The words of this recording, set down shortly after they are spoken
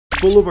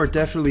Fulham are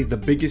definitely the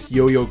biggest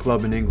yo-yo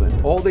club in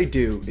England. All they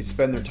do is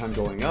spend their time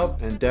going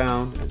up and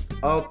down and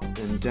up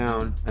and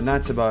down, and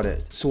that's about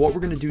it. So what we're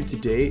going to do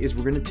today is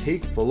we're going to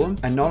take Fulham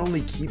and not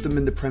only keep them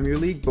in the Premier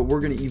League, but we're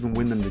going to even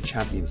win them the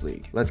Champions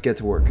League. Let's get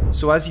to work.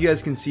 So as you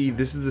guys can see,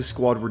 this is the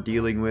squad we're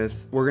dealing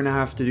with. We're going to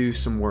have to do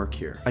some work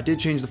here. I did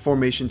change the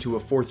formation to a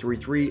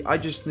 4-3-3. I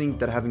just think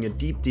that having a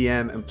deep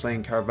DM and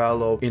playing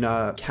Carvalho in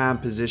a cam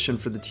position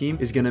for the team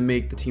is going to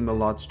make the team a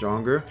lot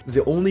stronger.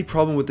 The only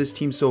problem with this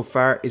team so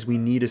far is we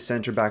need a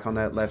center back on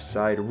that left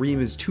side.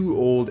 Ream is too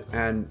old,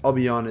 and I'll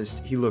be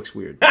honest, he looks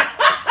weird.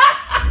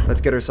 Let's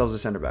get ourselves a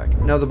center back.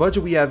 Now, the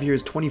budget we have here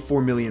is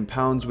 £24 million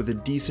with a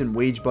decent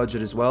wage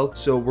budget as well.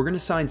 So we're going to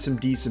sign some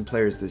decent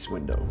players this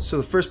window. So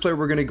the first player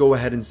we're going to go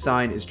ahead and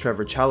sign is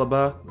Trevor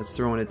Chalobah. Let's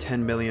throw in a £10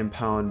 million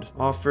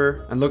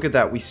offer. And look at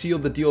that. We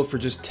sealed the deal for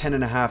just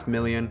 $10.5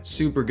 million.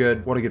 Super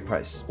good. What a good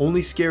price.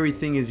 Only scary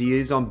thing is he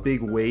is on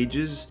big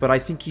wages, but I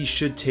think he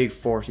should take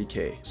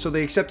 40k. So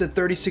they accepted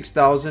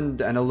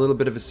 36,000 and a little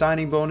bit of a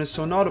signing bonus.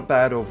 So not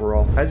bad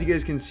overall. As you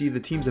guys can see,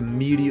 the team's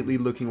immediately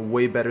looking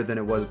way better than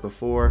it was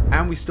before.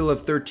 And we still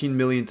have 13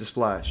 million to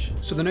splash.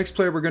 So the next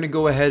player we're going to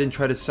go ahead and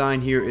try to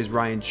sign here is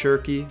Ryan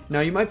Cherky. Now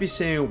you might be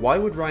saying, why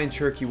would Ryan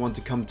Cherky want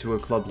to come to a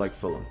club like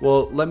Fulham?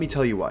 Well, let me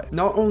tell you why.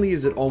 Not only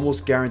is it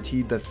almost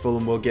guaranteed that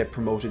Fulham will get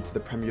promoted to the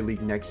Premier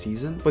League next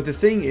season, but the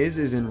thing is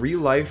in real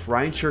life,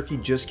 Ryan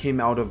Cherky just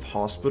came out of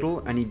hospital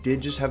and he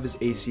did just have his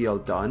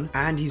ACL done,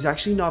 and he's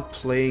actually not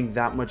playing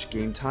that much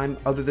game time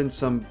other than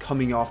some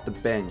coming off the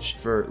bench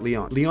for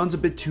Leon. Leon's a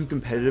bit too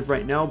competitive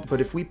right now,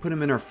 but if we put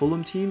him in our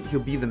Fulham team,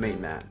 he'll be the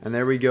main man. And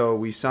there we go.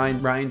 We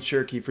signed Ryan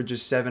Cherky for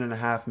just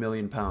 £7.5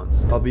 million.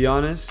 I'll be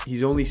honest,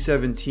 he's only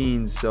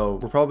 17, so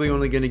we're probably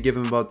only going to give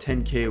him about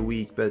 10k a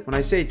week. But when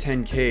I say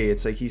 10k,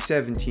 it's like he's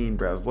 17,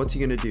 bruv. What's he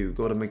going to do?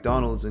 Go to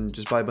McDonald's and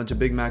just buy a bunch of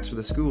Big Macs for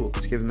the school?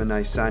 Let's give him a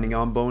nice signing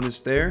on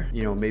bonus there.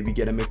 You know, maybe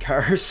get him a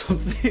car or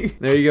something.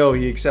 There you go.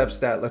 He accepts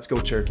that. Let's go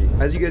Cherky.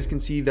 As you guys can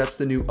see, that's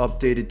the new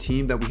updated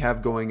team that we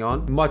have going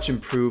on. Much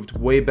improved,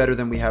 way better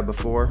than we had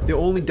before. The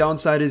only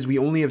downside is we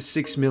only have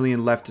 6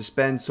 million left to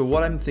spend. So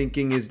what I'm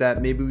thinking is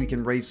that maybe we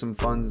can raise some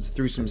funds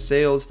through some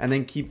sales and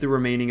then keep the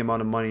remaining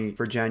amount of money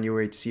for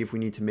January to see if we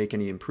need to make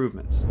any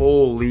improvements.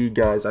 Holy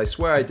guys, I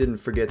swear I didn't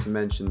forget to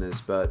mention this,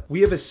 but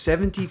we have a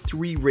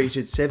 73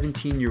 rated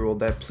 17-year-old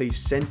that plays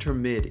center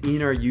mid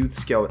in our youth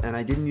scout, and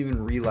I didn't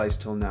even realize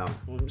till now.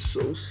 I'm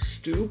so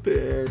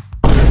stupid.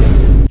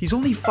 He's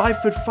only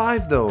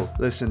 5'5" though.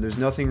 Listen, there's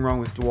nothing wrong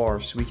with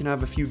dwarfs. We can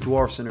have a few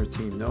dwarfs in our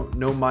team.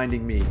 No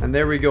minding me. And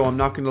there we go. I'm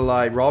not gonna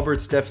lie.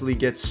 Roberts definitely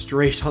gets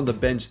straight on the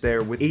bench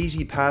there with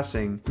 80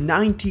 passing,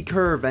 90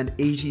 curve, and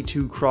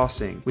 82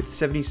 crossing with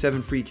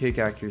 77 free kick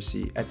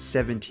accuracy at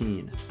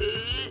 17.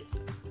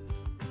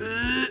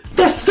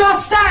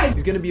 Disgusting!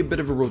 He's going to be a bit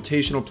of a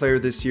rotational player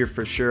this year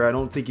for sure. I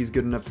don't think he's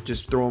good enough to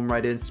just throw him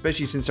right in,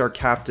 especially since our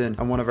captain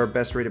and one of our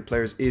best rated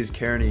players is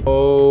Kearney.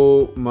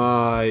 Oh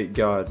my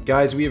god.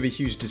 Guys, we have a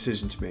huge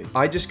decision to make.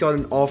 I just got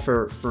an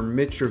offer for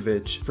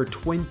Mitrovic for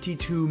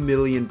 £22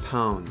 million.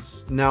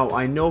 Now,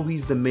 I know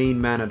he's the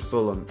main man at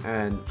Fulham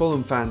and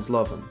Fulham fans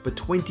love him, but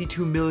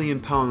 £22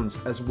 million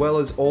as well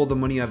as all the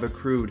money I've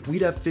accrued,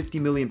 we'd have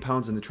 £50 million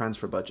in the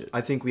transfer budget.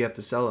 I think we have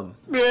to sell him.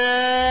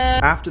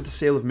 After the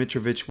sale of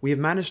Mitrovic, we have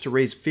managed to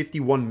raise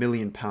 £51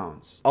 million.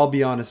 I'll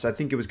be honest, I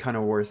think it was kind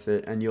of worth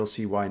it, and you'll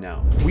see why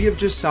now. We have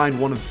just signed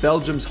one of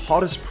Belgium's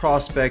hottest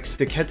prospects,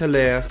 De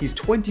Ketelaere. He's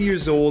 20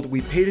 years old.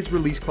 We paid his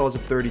release clause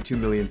of £32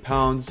 million.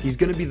 He's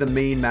going to be the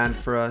main man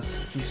for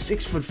us. He's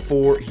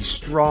 6'4", he's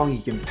strong,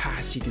 he can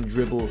pass, he can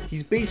dribble.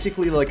 He's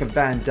basically like a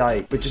Van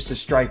Dijk, but just a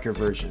striker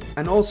version.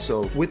 And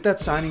also, with that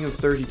signing of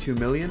 £32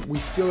 million, we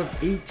still have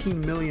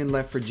 £18 million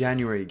left for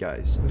January,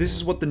 guys. This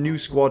is what the new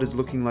squad is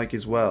looking like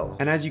as well.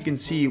 And as you can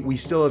see, we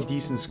still have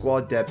decent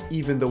squad depth,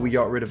 even though we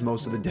got rid of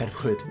most of the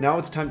deadwood. Now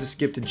it's time to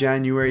skip to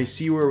January,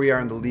 see where we are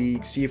in the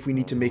league, see if we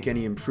need to make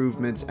any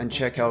improvements, and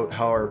check out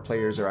how our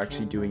players are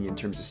actually doing in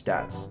terms of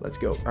stats. Let's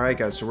go. Alright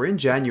guys, so we're in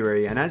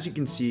January, and as you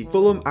can see,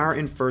 Fulham are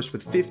in first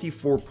with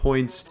 54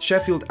 points.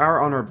 Sheffield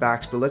are on our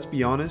backs, but let's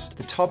be honest,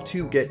 the top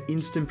two get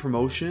instant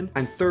promotion,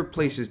 and third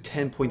place is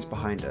 10 points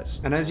behind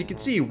us. And as you can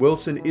see,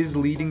 Wilson is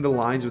leading the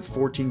lines with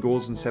 14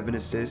 goals and 7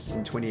 assists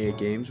in 28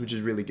 games, which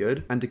is really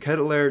good. And De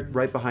Ketelaere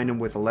right behind him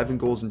with 11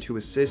 goals and 2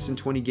 assists in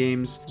 20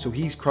 games, so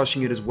he's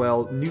crushing it as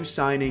well. New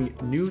signing,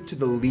 new to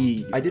the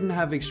league. I didn't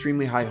have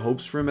extremely high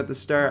hopes for him at the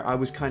start. I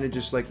was kind of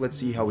just like, let's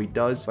see how he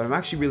does, but I'm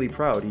actually really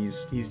proud.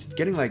 He's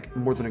getting like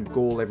more than a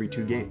goal every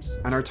 2 games.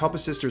 And our top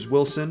assister is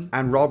Wilson,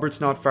 and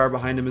Robert's not far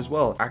behind him as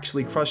well,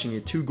 actually crushing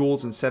it. 2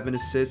 goals and 7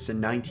 assists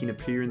and 19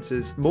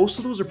 appearances. Most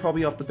of those are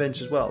probably off the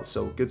bench as well,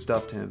 so good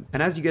stuff to him.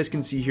 And as you guys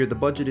can see here, the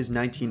budget is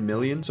 19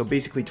 million, so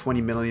basically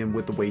 20 million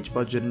with the wage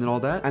budget and all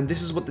that. And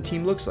this is what the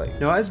team looks like.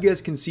 Now, as you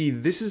guys can see,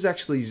 this is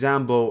actually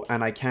Zambo,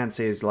 and I can't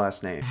say his his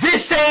last name.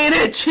 This ain't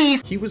it,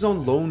 Chief! He was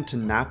on loan to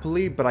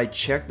Napoli, but I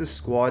checked the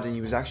squad and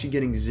he was actually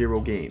getting 0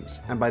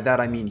 games. And by that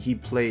I mean he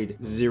played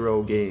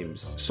 0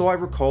 games. So I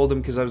recalled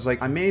him because I was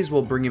like, I may as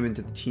well bring him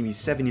into the team. He's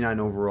 79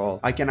 overall.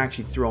 I can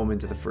actually throw him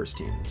into the first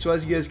team. So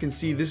as you guys can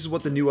see, this is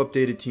what the new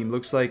updated team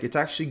looks like. It's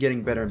actually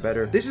getting better and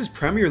better. This is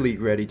Premier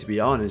League ready, to be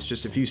honest.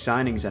 Just a few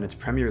signings and it's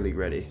Premier League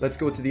ready. Let's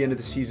go to the end of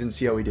the season,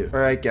 see how we do. All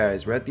right,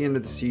 guys, we're at the end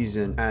of the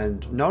season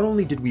and not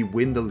only did we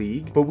win the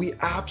league, but we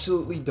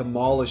absolutely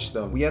demolished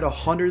them. We had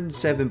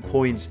 107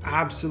 points,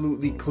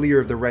 absolutely clear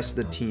of the rest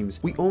of the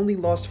teams. We only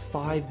lost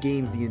 5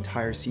 games the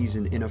entire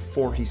season in a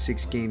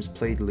 46 games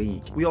played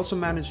league. We also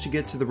managed to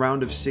get to the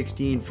round of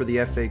 16 for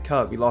the FA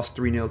Cup. We lost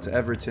 3-0 to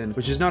Everton,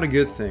 which is not a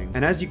good thing.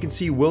 And as you can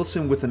see,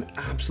 Wilson with an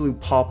absolute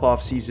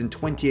pop-off season,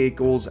 28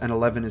 goals and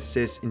 11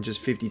 assists in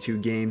just 52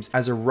 games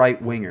as a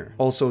right winger.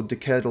 Also, De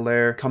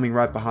Ketelaere coming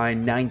right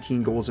behind,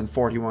 19 goals in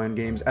 41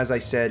 games. As I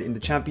said, in the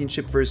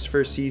championship for his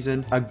first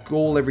season, a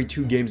goal every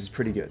 2 games is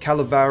pretty good.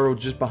 Cannavaro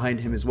just behind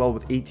him as well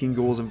with 18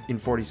 goals in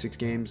 46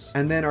 games.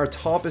 And then our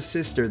top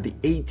assister, the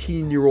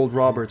 18-year-old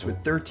Roberts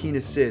with 13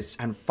 assists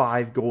and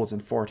 5 goals in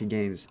 40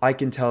 games. I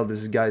can tell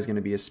this guy's going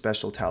to be a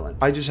special talent.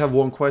 I just have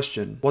one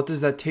question. What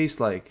does that taste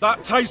like?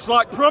 That tastes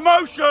like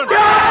promotion!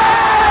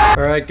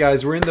 Alright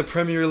guys, we're in the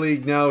Premier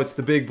League now. It's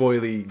the big boy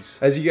leagues.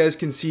 As you guys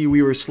can see,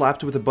 we were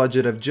slapped with a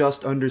budget of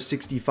just under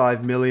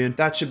 65 million.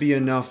 That should be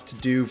enough to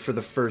do for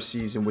the first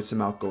season with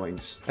some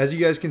outgoings. As you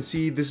guys can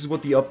see, this is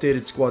what the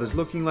updated squad is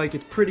looking like.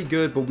 It's pretty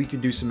good, but we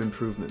could do some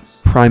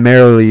improvements.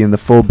 Primarily in the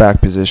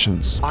fullback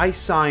positions. I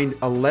signed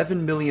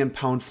 11 million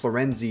pound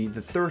Florenzi,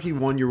 the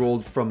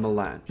 31-year-old from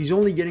Milan. He's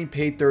only getting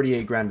paid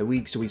 38 grand a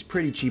week, so he's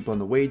pretty cheap on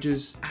the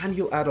wages, and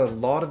he'll add a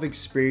lot of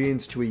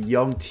experience to a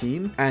young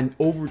team, and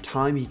over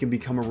time he can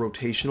become a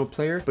rotational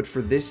player. But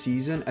for this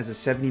season, as a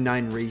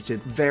 79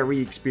 rated, very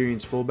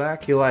experienced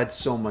fullback, he'll add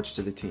so much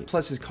to the team.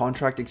 Plus his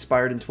contract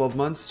expired in 12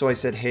 months, so I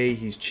said, hey,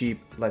 he's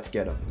cheap, let's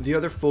get him. The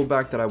other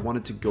fullback that I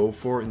wanted to go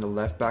for in the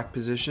left back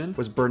position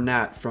was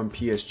Bernat from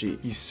PSG.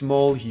 He's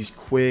small, he's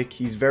quick,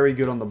 he's very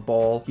good on the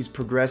ball, he's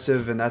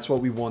progressive, and that's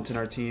what we want in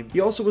our team. He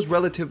also was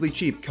relatively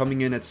cheap,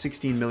 coming in at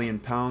 16 million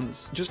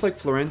pounds. Just like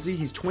Florenzi,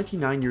 he's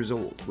 29 years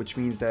old, which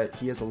means that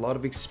he has a lot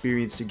of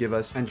experience to give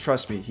us, and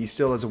trust me, he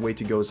still has a way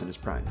to go in his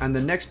prime. And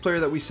the next player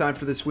that we signed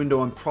for this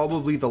window, and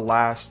probably the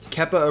last,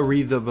 Kepa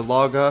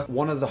Arrizabalaga,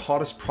 one of the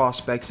hottest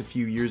prospects a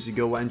few years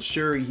ago, and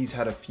sure, he's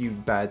had a few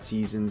bad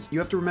seasons. You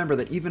have to remember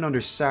that even under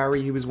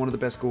Sarri, he was one of the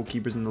best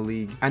goalkeepers in the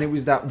league, and it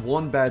was that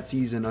one bad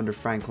season under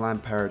Frank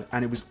Lampard,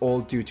 and it was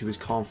all due to his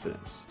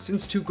confidence.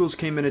 Since Tuchel's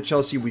came in at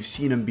Chelsea, we've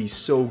seen him be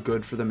so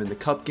good for them in the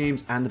cup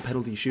games and the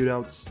penalty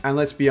shootouts. And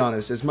let's be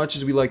honest, as much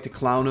as we like to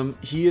clown him,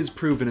 he is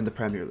proven in the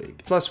Premier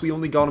League. Plus, we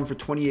only got him for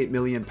 28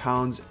 million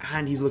pounds,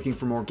 and he's looking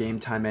for more game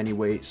time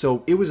anyway,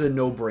 so it was a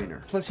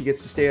no-brainer. Plus, he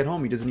gets to stay at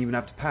home, he doesn't even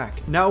have to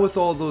pack. Now with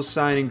all those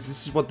signings,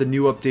 this is what the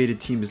new updated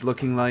team is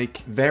looking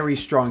like. Very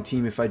strong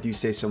team if I do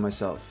say so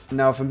myself.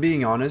 Now, if I'm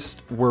being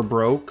honest, we're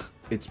broke.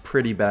 It's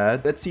pretty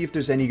bad. Let's see if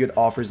there's any good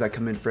offers that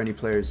come in for any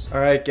players. All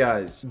right,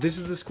 guys, this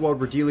is the squad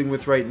we're dealing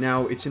with right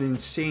now. It's an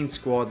insane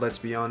squad, let's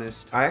be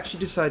honest. I actually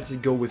decided to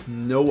go with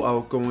no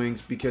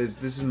outgoings because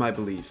this is my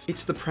belief.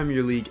 It's the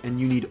Premier League and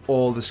you need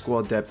all the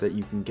squad depth that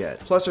you can get.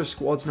 Plus, our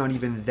squad's not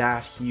even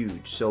that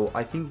huge, so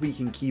I think we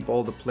can keep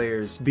all the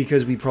players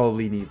because we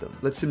probably need them.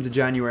 Let's sim to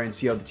January and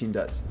see how the team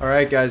does. All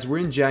right, guys, we're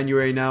in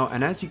January now,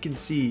 and as you can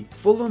see,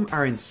 Fulham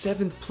are in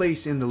 7th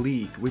place in the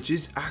league, which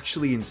is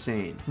actually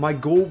insane. My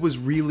goal was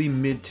really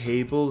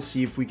mid-table,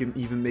 see if we can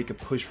even make a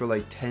push for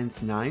like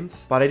 10th, 9th,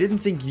 but I didn't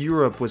think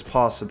Europe was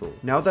possible.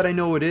 Now that I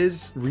know it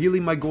is, really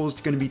my goal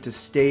is going to be to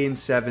stay in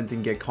 7th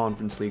and get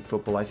Conference League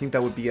football. I think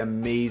that would be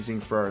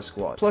amazing for our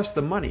squad. Plus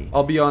the money.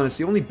 I'll be honest,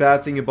 the only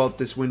bad thing about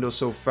this window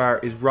so far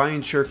is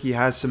Ryan Cherky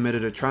has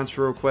submitted a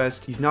transfer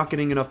request. He's not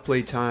getting enough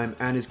play time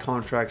and his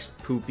contract's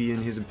poopy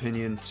in his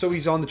opinion. So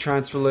he's on the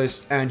transfer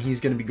list and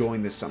he's going to be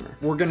going this summer.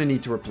 We're going to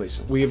need to replace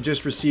him. We have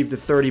just received a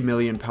 30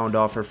 million pound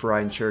offer for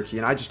Ryan Cherky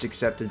and I just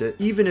accepted it.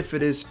 Even if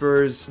it is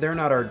Spurs, they're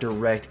not our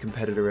direct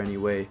competitor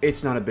anyway.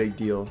 It's not a big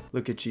deal.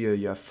 Look at you,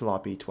 you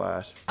floppy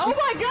twat. Oh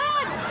my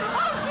god!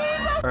 Oh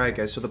Jesus! Alright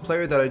guys, so the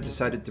player that I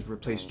decided to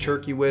replace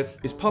Cherky with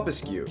is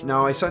Popescu.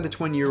 Now I signed a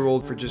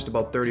 20-year-old for just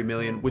about 30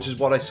 million, which is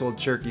what I sold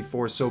Cherky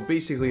for, so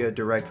basically a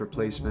direct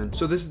replacement.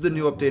 So this is the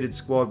new updated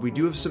squad. We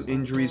do have some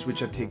injuries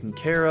which I've taken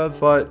care of,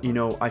 but you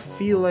know, I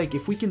feel like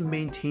if we can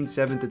maintain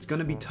 7th, it's going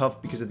to be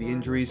tough because of the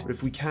injuries, but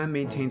if we can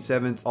maintain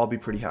 7th, I'll be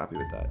pretty happy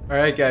with that.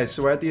 Alright guys,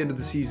 so we're at the end of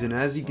the season.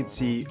 As you can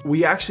see,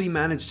 we actually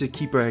managed to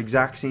keep our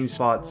exact same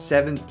spot,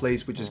 7th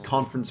place, which is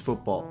conference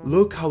football.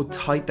 Look how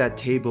tight that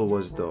table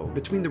was though.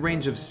 Between the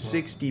range of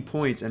 6th 60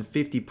 points and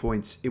 50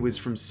 points, it was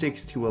from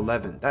 6 to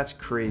 11. That's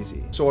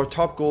crazy. So our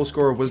top goal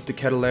scorer was De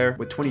Ketelaere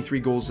with 23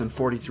 goals in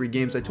 43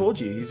 games. I told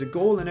you, he's a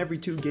goal in every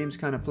 2 games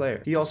kind of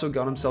player. He also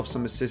got himself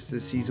some assists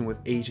this season with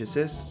 8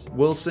 assists.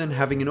 Wilson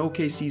having an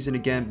okay season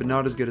again, but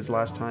not as good as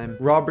last time.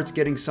 Roberts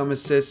getting some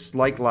assists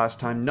like last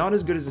time, not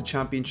as good as the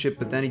championship,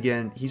 but then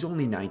again, he's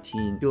only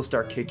 19. He'll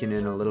start kicking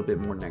in a little bit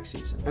more next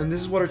season. And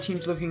this is what our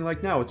team's looking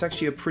like now. It's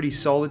actually a pretty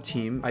solid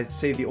team. I'd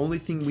say the only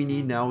thing we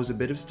need now is a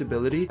bit of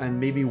stability and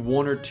maybe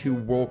 1 or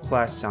 2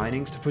 world-class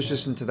signings to push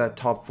us into that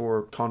top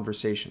 4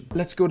 conversation.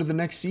 Let's go to the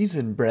next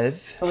season,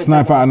 brev.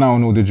 Snipe out now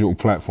on all digital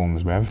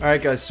platforms, bruv.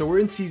 Alright guys, so we're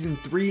in season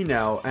 3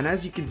 now, and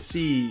as you can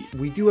see,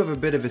 we do have a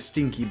bit of a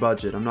stinky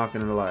budget, I'm not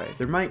gonna lie.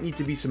 There might need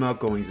to be some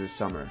outgoings this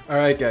summer.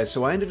 Alright guys,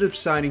 so I ended up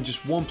signing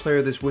just one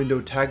player this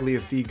window,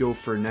 Tagliafico,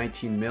 for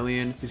 19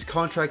 million. His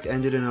contract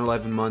ended in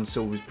 11 months,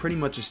 so it was pretty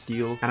much a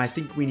steal, and I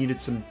think we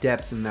needed some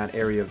depth in that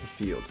area of the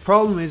field.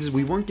 Problem is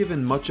we weren't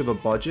given much of a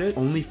budget,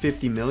 only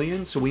 50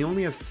 million, so we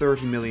only have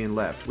 30 million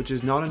left, which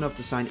is not enough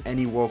to sign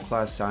any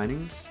world-class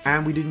signings,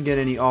 and we didn't get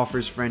any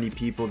offers for any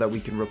people that we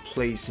can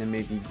replace and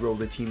maybe grow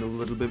the team a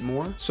little bit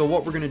more. So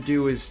what we're gonna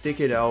do is stick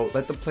it out,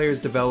 let the players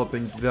develop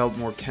and develop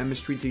more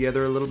chemistry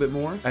together a little bit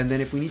more, and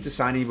then if we need to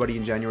sign anybody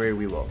in January,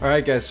 we will.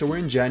 Alright guys, so we're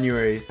in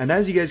January, and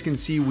as you guys can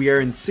see, we are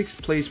in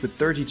 6th place with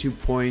 32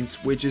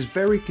 points, which is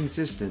very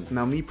consistent.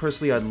 Now me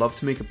personally, I'd love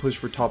to make a push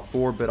for top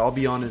 4, but I'll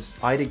be honest,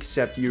 I'd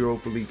accept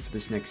Europa League for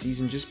this next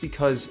season just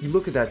because you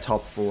look at that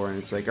top 4 and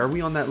it's like, are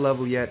we on that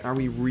level yet? Are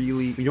we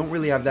really? We don't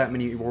really have that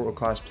many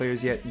world-class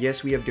players yet.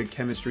 Yes, we have good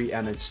chemistry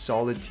and a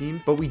solid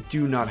team, but we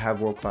do not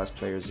have world-class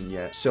players in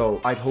yet.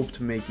 So I'd hope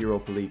to make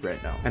Europa League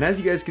right now. And as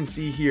you guys can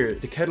see here,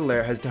 De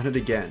Ketelaere has done it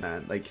again,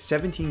 man. Like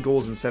 17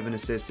 goals and 7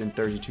 assists in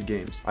 32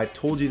 games. I've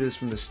told you this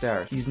from the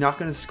start. He's not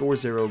going to score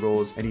 0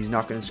 goals and he's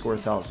not going to score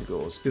 1,000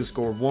 goals. He'll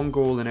score 1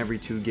 goal in every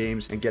 2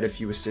 games and get a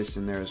few assists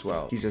in there as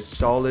well. He's a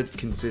solid,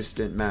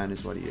 consistent man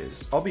is what he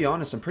is. I'll be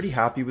honest, I'm pretty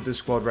happy with the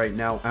squad right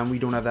now, and we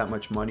don't have that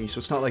much money, so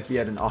it's not like we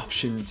had an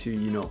option to,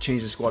 you know,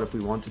 change the squad if we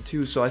wanted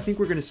to. So I think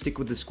we're going to stick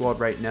with the squad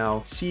right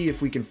now, see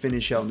if we can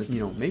finish out in the, you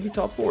know, maybe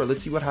top 4.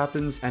 Let's see what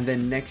happens, and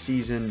then next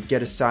season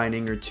get a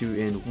signing or 2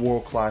 in,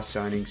 world-class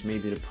signings,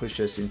 maybe to push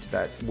us into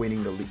that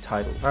winning the league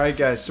title. Alright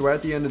guys, so we're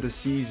at the end of the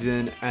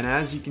season, and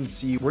as you can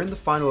see, we're in the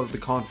final of the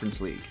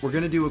Conference League. We're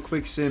going to do a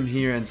quick sim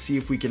here and see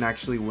if we can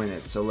actually win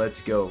it, so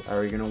let's go.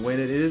 Are we going to win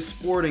it? It is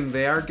Sporting,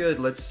 they are good.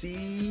 Let's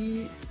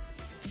see.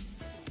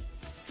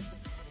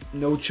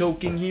 No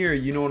choking here,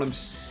 you know what I'm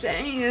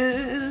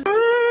saying?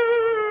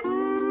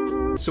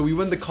 So we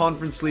win the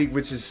Conference League,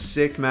 which is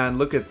sick, man.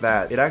 Look at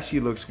that. It actually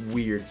looks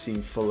weird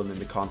seeing Fulham in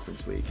the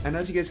Conference League. And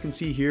as you guys can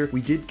see here,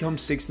 we did come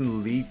 6th in the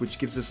league, which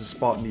gives us a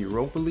spot in the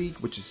Europa League,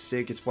 which is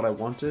sick. It's what I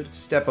wanted.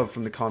 Step up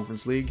from the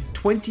Conference League.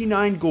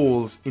 29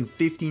 goals in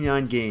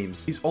 59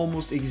 games is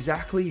almost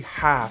exactly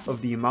half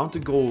of the amount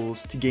of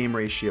goals to game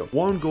ratio.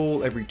 1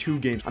 goal every 2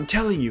 games. I'm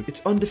telling you,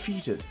 it's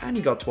undefeated. And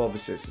he got 12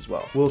 assists as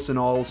well. Wilson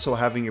also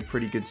having a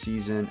pretty good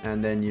season.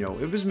 And then, you know,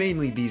 it was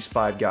mainly these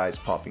 5 guys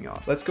popping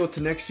off. Let's go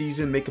to next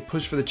season, make a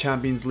push for the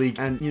Champions League,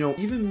 and, you know,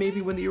 even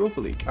maybe win the Europa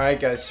League. Alright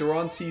guys, so we're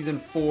on season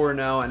 4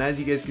 now, and as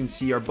you guys can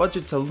see, our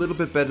budget's a little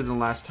bit better than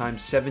last time,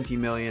 70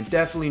 million.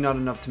 Definitely not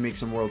enough to make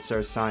some World Star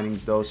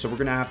signings though, so we're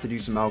gonna have to do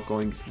some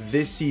outgoings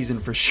this season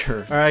for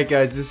sure. Alright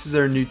guys, this is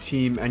our new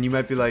team, and you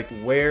might be like,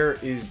 where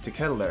is De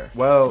Ketelaere?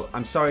 Well,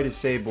 I'm sorry to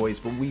say, boys,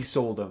 but we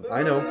sold him.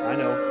 I know,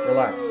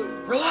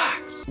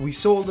 relax. We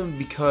sold him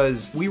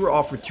because we were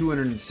offered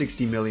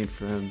 260 million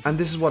for him, and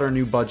this is what our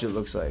new budget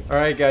looks like.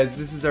 Alright guys,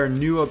 this is our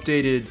new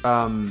updated,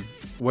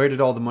 where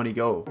did all the money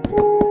go?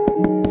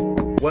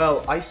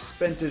 Well, I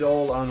spent it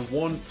all on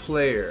one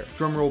player.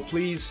 Drum roll,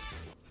 please.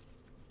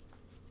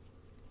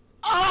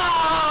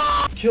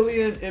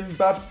 Kylian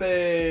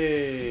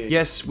Mbappe.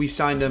 Yes, we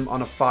signed him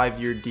on a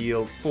 5-year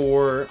deal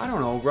for, I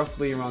don't know,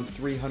 roughly around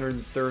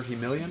 330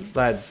 million.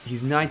 Lads,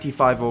 he's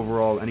 95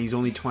 overall and he's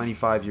only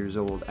 25 years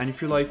old. And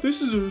if you're like,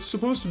 this is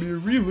supposed to be a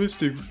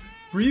realistic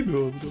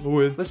rebuild,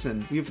 Owen.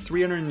 Listen, we have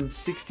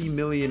 360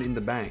 million in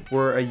the bank.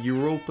 We're a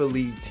Europa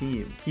League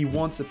team. He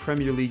wants a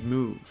Premier League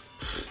move.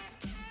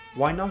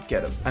 Why not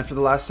get him? And for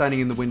the last signing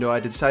in the window, I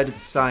decided to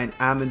sign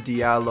Amad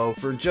Diallo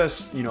for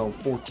just, you know,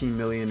 14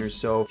 million or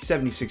so.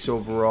 76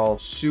 overall,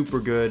 super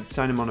good.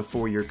 Signed him on a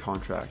 4-year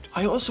contract.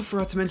 I also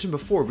forgot to mention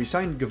before, we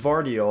signed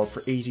Gvardiol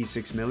for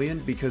 86 million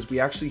because we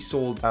actually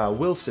sold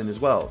Wilson as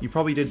well. You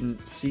probably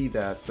didn't see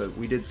that, but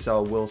we did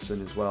sell Wilson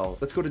as well.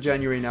 Let's go to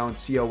January now and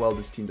see how well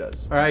this team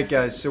does. All right,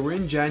 guys, so we're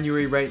in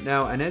January right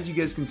now, and as you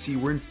guys can see,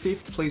 we're in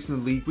 5th place in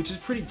the league, which is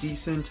pretty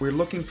decent. We're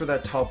looking for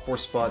that top 4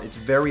 spot. It's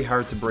very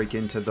hard to break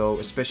into though,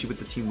 especially especially with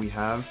the team we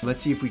have.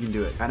 Let's see if we can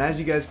do it. And as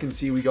you guys can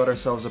see, we got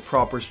ourselves a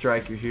proper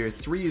striker here.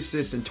 3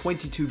 assists and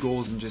 22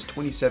 goals in just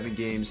 27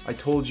 games. I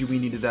told you we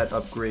needed that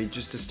upgrade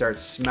just to start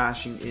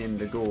smashing in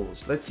the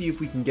goals. Let's see if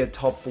we can get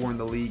top 4 in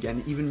the league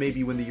and even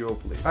maybe win the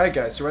Europa League. Alright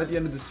guys, so we're at the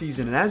end of the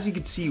season, and as you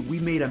can see, we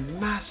made a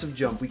massive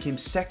jump. We came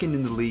second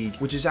in the league,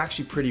 which is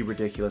actually pretty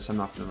ridiculous, I'm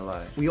not gonna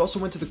lie. We also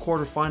went to the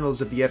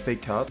quarterfinals of the FA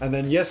Cup, and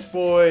then yes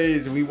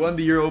boys, we won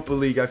the Europa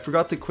League. I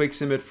forgot to quick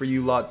sim it for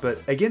you lot,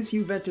 but against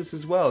Juventus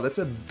as well. That's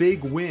a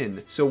big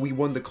win. So we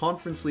won the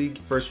Conference League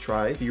first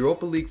try, the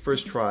Europa League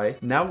first try.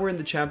 Now we're in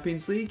the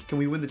Champions League. Can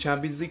we win the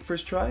Champions League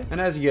first try?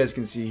 And as you guys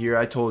can see here,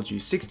 I told you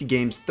 60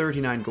 games,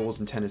 39 goals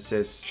and 10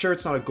 assists. Sure,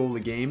 it's not a goal a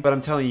game, but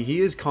I'm telling you, he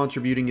is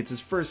contributing. It's his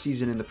first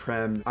season in the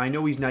Prem. I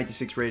know he's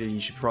 96 rated. He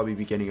should probably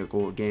be getting a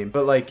goal a game,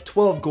 but like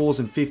 12 goals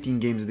in 15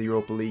 games of the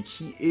Europa League,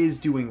 he is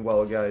doing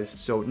well, guys.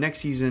 So next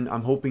season,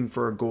 I'm hoping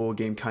for a goal a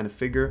game kind of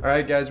figure. All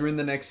right, guys, we're in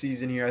the next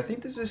season here. I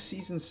think this is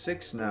season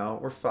 6 now,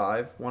 or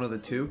 5, one of the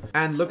two.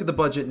 And look at the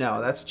budget now.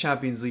 That's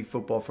Champions League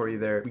football for you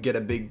there. We get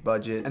a big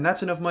budget, and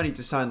that's enough money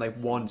to sign like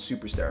one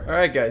superstar. All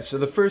right, guys, so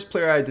the first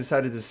player I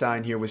decided to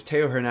sign here was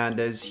Theo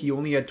Hernandez. He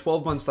only had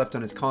 12 months left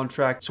on his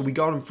contract, so we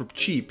got him for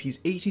cheap. He's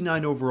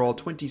 89 overall,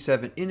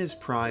 27 in his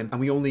prime, and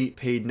we only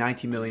paid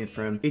 90 million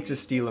for him. It's a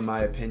steal in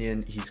my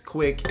opinion. He's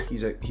quick,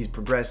 he's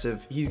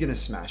progressive, he's gonna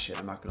smash it,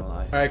 I'm not gonna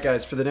lie. All right,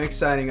 guys, for the next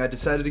signing, I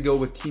decided to go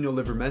with Tino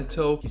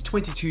Livramento. He's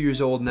 22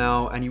 years old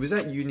now, and he was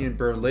at Union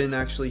Berlin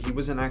actually. He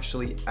wasn't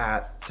actually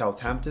at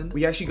Southampton.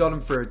 We actually got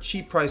him for a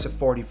cheap price of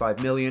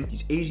 45 million.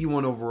 He's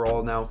 81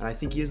 overall now, and I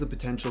think he has the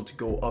potential to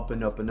go up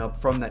and up and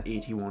up from that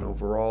 81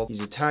 overall.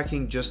 He's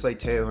attacking just like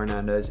Theo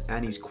Hernandez,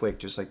 and he's quick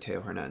just like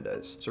Theo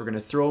Hernandez. So we're gonna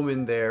throw him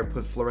in there,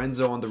 put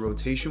Florenzo on the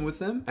rotation with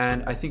him,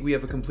 and I think we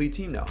have a complete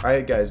team now. All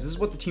right, guys, this is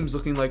what the team's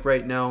looking like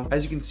right now.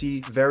 As you can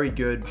see, very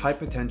good, high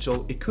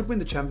potential. It could win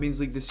the Champions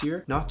League this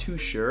year, not too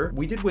sure.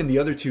 We did win the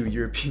other 2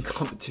 European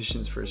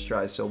competitions first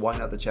try, so why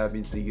not the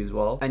Champions League as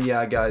well? And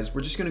yeah, guys,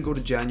 we're just gonna go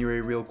to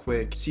January real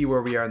quick, see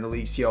where we are in the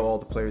league, see how all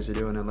the players are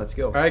doing, and let's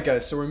go. All right,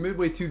 guys, so we're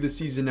midway through the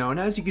season now, and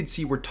as you can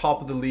see, we're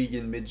top of the league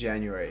in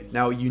mid-January.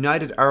 Now,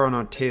 United are on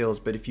our tails,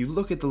 but if you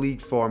look at the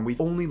league form,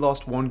 we've only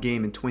lost 1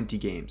 game in 20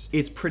 games.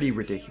 It's pretty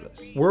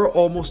ridiculous. We're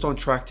almost on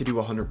track to do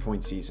a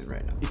 100-point season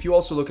right now. If you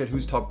also look at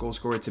who's top goal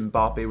scorer, it's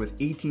Mbappe with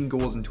 18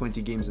 goals in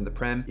 20 games in the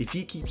Prem. If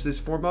he keeps this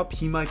form up,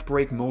 he might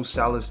break Mo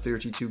Salah's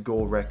 32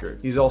 goal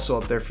record. He's also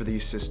up there for the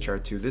assist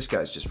chart too. This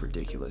guy's just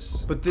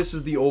ridiculous. But this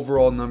is the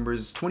overall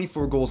numbers: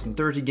 24 goals in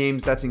 30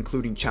 games. That's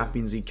including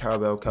Champions League,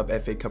 Carabao Cup,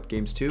 FA Cup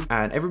games too.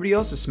 And everybody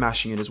else is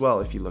smashing it as well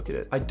if you look at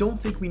it. I don't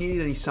think we need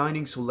any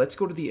signings, so let's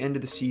go to the end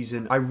of the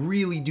season. I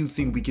really do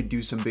think we could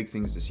do some big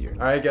things this year.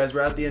 All right, guys,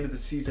 we're at the end of the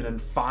season,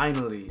 and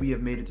finally we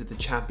have made it to the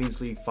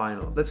Champions League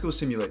final. Let's go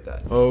simulate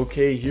that.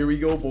 Okay, here we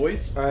go,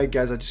 boys. All right,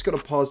 guys, I just gotta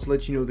pause to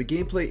let you know the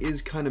gameplay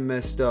is kind of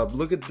messed up.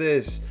 Look at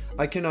this.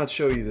 I cannot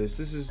show you this.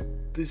 This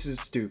is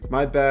stupid.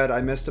 My bad.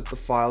 I messed up the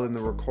file in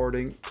the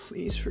recording.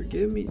 Please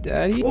forgive me,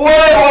 Daddy.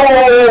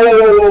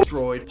 Whoa!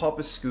 Destroyed.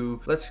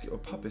 Papascu. Let's go.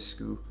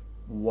 Papascu.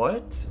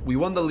 What? We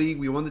won the league.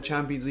 We won the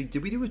Champions League.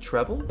 Did we do a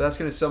treble? That's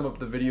gonna sum up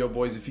the video,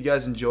 boys. If you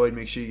guys enjoyed,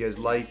 make sure you guys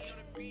like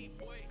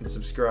and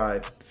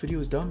subscribe. The video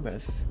is done,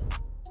 bruv.